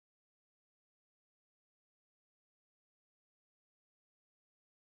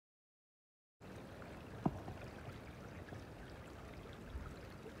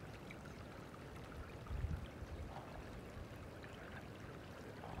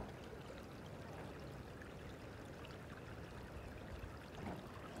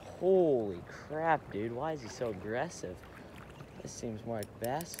Holy crap, dude. Why is he so aggressive? This seems more like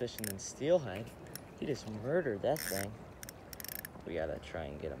bass fishing than steelhead. He just murdered that thing. We gotta try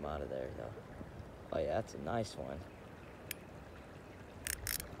and get him out of there, though. Oh, yeah, that's a nice one.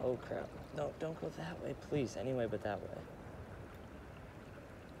 Oh, crap. No, don't go that way, please. Anyway but that way.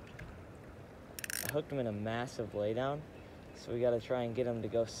 I hooked him in a massive laydown, so we gotta try and get him to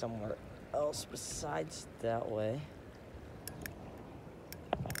go somewhere else besides that way.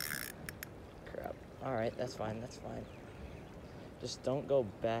 Crap. All right, that's fine, that's fine. Just don't go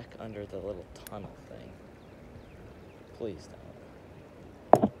back under the little tunnel thing. Please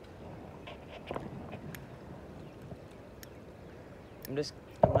don't.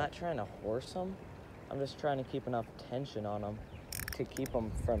 I'm not trying to horse him. I'm just trying to keep enough tension on him to keep him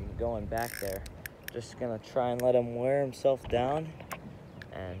from going back there. Just gonna try and let him wear himself down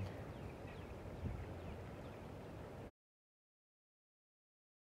and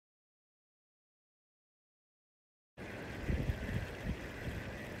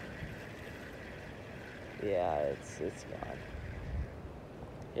yeah, it's gone.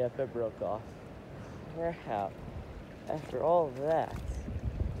 Yep, it broke off. Crap. After all of that.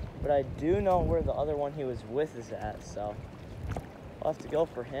 But I do know where the other one he was with is at, so I'll have to go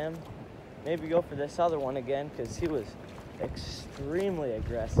for him. Maybe go for this other one again, because he was extremely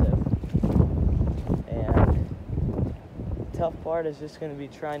aggressive. And the tough part is just going to be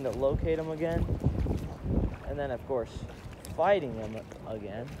trying to locate him again. And then, of course, fighting him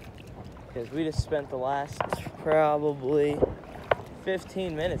again. Because we just spent the last probably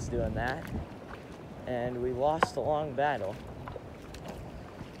 15 minutes doing that. And we lost a long battle.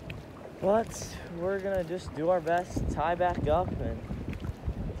 But we're gonna just do our best to tie back up and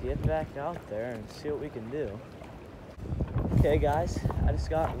get back out there and see what we can do. Okay guys, I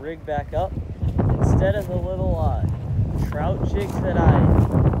just got rigged back up. Instead of the little trout jigs that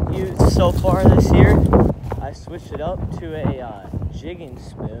I used so far this year, I switched it up to a jigging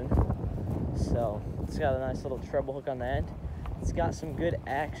spoon. So it's got a nice little treble hook on the end. It's got some good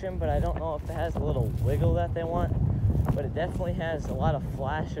action, but I don't know if it has a little wiggle that they want. But it definitely has a lot of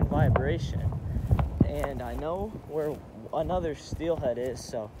flash and vibration. And I know where another steelhead is,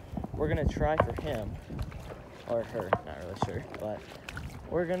 so we're gonna try for him. Or her, not really sure. But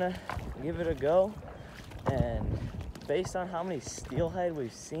we're gonna give it a go. And based on how many steelhead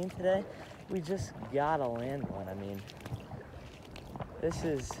we've seen today, we just gotta land one. I mean, this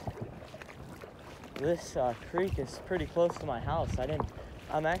creek is pretty close to my house.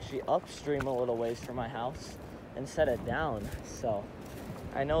 I'm actually upstream a little ways from my house and set it down, so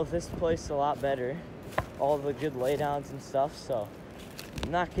I know this place a lot better, all the good laydowns and stuff, so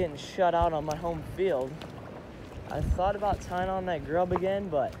I'm not getting shut out on my home field. I thought about tying on that grub again,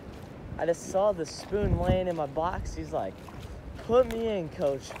 but I just saw the spoon laying in my box. He's like, put me in,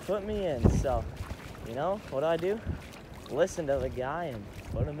 coach, put me in. So, you know, what do? Listen to the guy and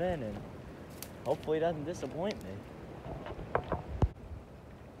put him in, and hopefully he doesn't disappoint me.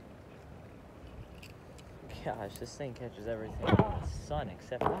 Gosh, this thing catches everything in the sun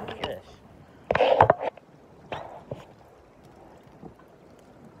except for the fish.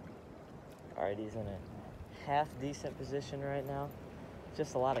 Alright, he's in a half decent position right now.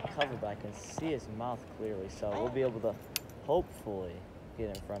 Just a lot of cover, but I can see his mouth clearly, so we'll be able to hopefully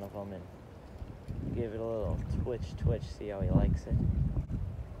get in front of him and give it a little twitch, see how he likes it.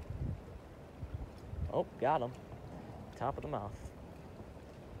 Oh, got him. Top of the mouth.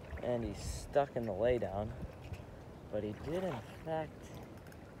 And he's stuck in the laydown, but he did in fact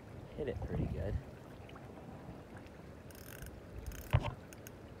hit it pretty good.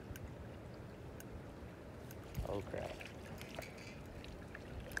 Oh crap.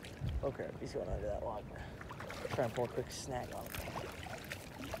 Oh crap, he's going under that log. Try and pull a quick snag on him.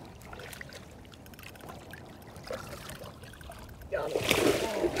 Got him.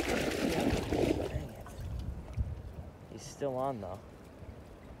 Oh, dang it. He's still on though.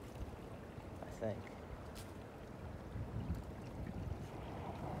 I think.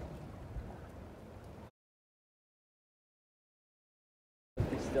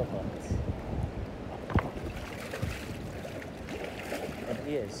 He's still hooked. And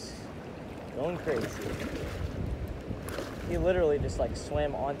he is going crazy. He literally just like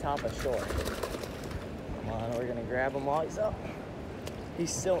swam on top of shore. Come on, we're gonna grab him while he's up.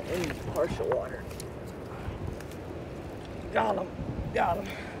 He's still in partial water. Got him, got him.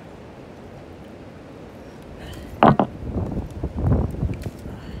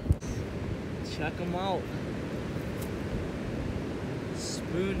 Check him out.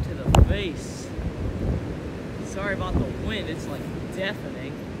 Spoon to the face. Sorry about the wind, it's like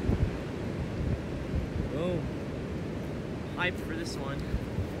deafening. Boom. Hype for this one.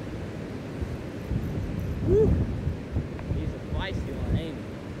 Whew. He's a feisty one, ain't he?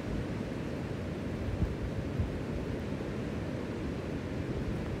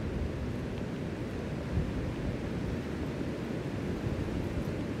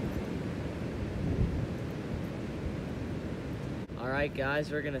 Alright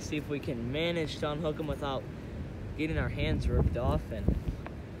guys, we're gonna see if we can manage to unhook him without getting our hands ripped off, and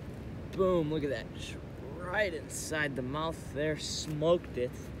boom, look at that, just right inside the mouth there, smoked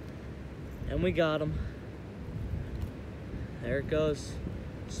it, and we got him. There it goes,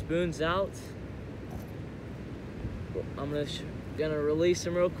 spoons out. I'm gonna release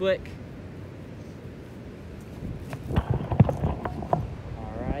him real quick.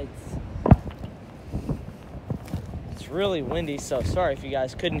 Really windy, so sorry if you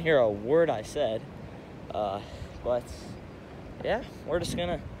guys couldn't hear a word I said, but yeah, we're just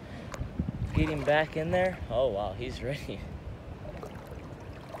gonna get him back in there. Oh wow, he's ready.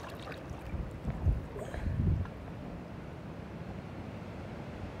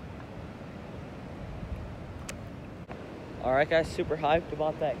 All right guys, super hyped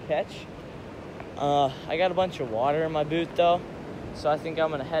about that catch. I got a bunch of water in my boot though, so I think I'm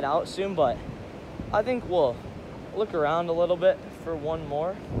gonna head out soon, but I think we'll look around a little bit for one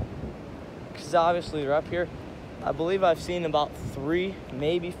more, because obviously they're up here. I believe I've seen about 3,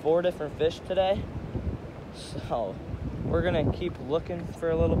 maybe 4 different fish today, so we're gonna keep looking for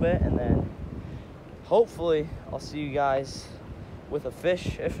a little bit, and then hopefully I'll see you guys with a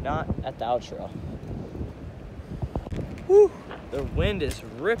fish, if not at the outro. Whew, the wind is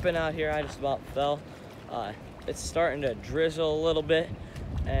ripping out here. I just about fell. It's starting to drizzle a little bit,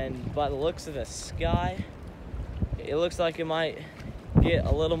 and by the looks of the sky, it looks like it might get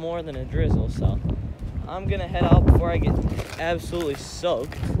a little more than a drizzle, so I'm gonna head out before I get absolutely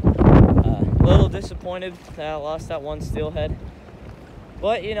soaked. A little disappointed that I lost that one steelhead,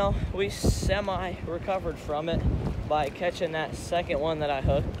 but you know, we semi-recovered from it by catching that second one that I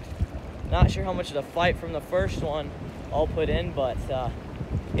hooked. Not sure how much of the fight from the first one I'll put in, but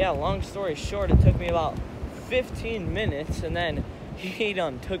yeah, long story short, it took me about 15 minutes, and then he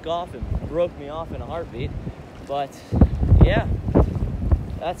done took off and broke me off in a heartbeat. But yeah,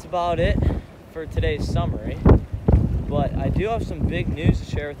 that's about it for today's summary. But I do have some big news to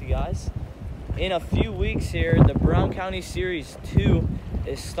share with you guys. In a few weeks here, the Brown County Series 2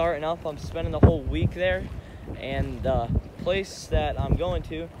 is starting up. I'm spending the whole week there, and the place that I'm going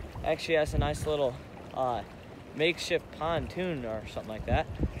to actually has a nice little makeshift pontoon or something like that.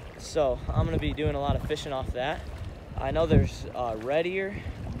 So I'm gonna be doing a lot of fishing off that. I know there's red ear,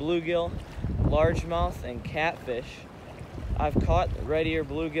 bluegill, largemouth, and catfish. I've caught red ear,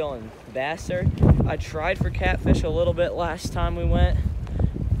 bluegill, and bass there. I tried for catfish a little bit last time we went,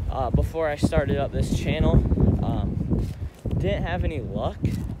 before I started up this channel. Didn't have any luck,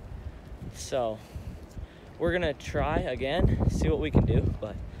 so we're gonna try again, see what we can do.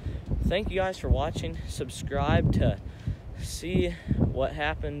 But thank you guys for watching. Subscribe to see what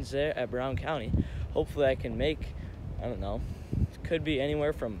happens there at Brown County. Hopefully I can make, I don't know, could be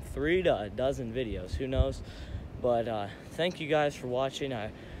anywhere from 3 to a dozen videos, who knows. But thank you guys for watching.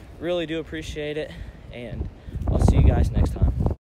 I really do appreciate it, and I'll see you guys next time.